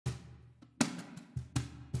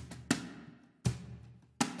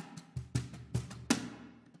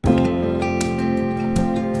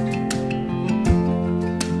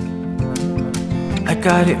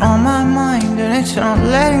got it on my mind, and it's not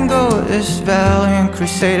letting go. This valiant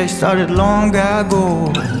crusade I started long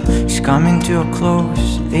ago. It's coming to a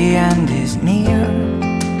close, the end is near.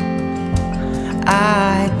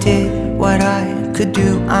 I did what I could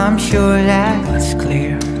do, I'm sure that's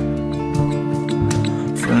clear.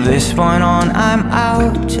 From this point on I'm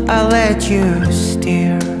out, I'll let you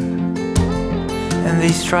steer. And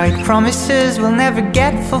these trite promises will never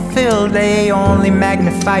get fulfilled. They only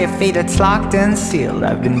magnify a fate that's locked and sealed.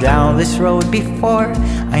 I've been down this road before,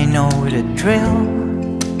 I know the drill.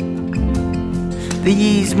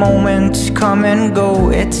 These moments come and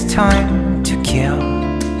go, it's time to kill.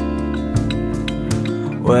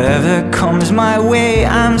 Whatever comes my way,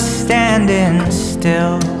 I'm standing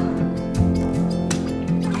still.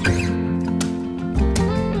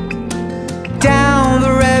 Down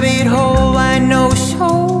the rabbit hole I know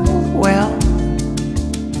so well.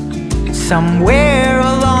 Somewhere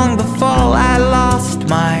along the fall I lost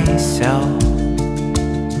myself.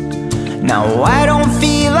 Now I don't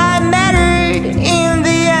feel I mattered. In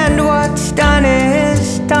the end what's done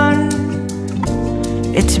is done.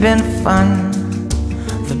 It's been fun.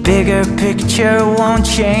 The bigger picture won't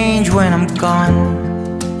change when I'm gone.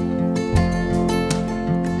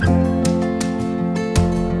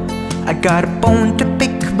 I got a bone to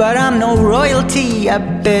pick, but I'm no royalty. I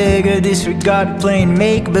beg a disregarded plain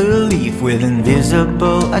make-believe. With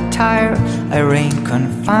invisible attire, I reign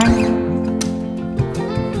confined.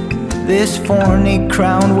 This thorny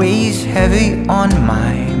crown weighs heavy on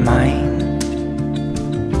my mind.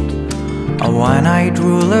 A one-eyed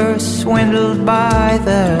ruler swindled by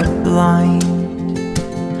the blind.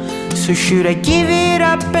 So should I give it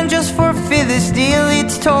up and just forfeit this deal?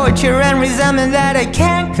 It's torture and resentment that I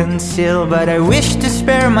can't conceal. But I wish to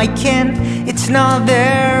spare my kin, it's not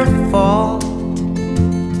their fault.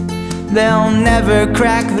 They'll never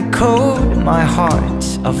crack the code, my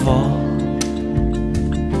heart's a vault.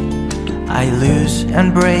 I lose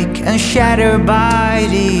and break and shatter by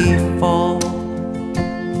default.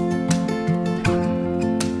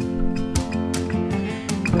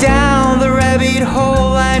 Down the rabbit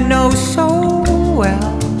hole I know so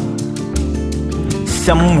well.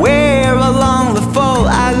 Somewhere along the fall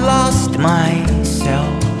I lost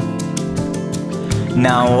myself.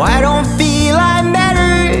 Now I don't feel I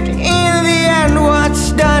mattered. In the end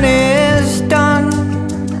what's done is done.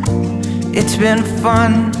 It's been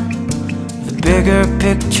fun. The bigger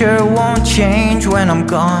picture won't change when I'm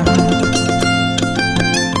gone.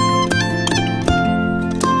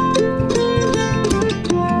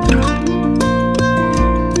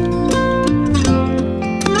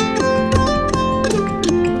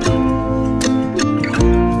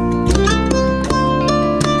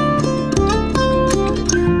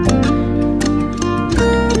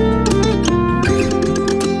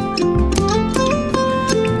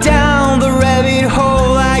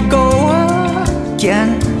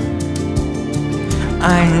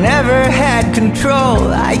 I never had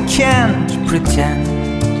control, I can't pretend.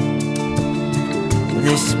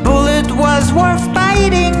 This bullet was worth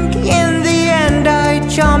biting. In the end I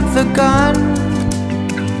jumped the gun.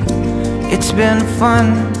 It's been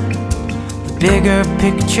fun. The bigger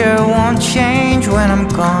picture won't change when I'm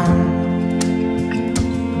gone.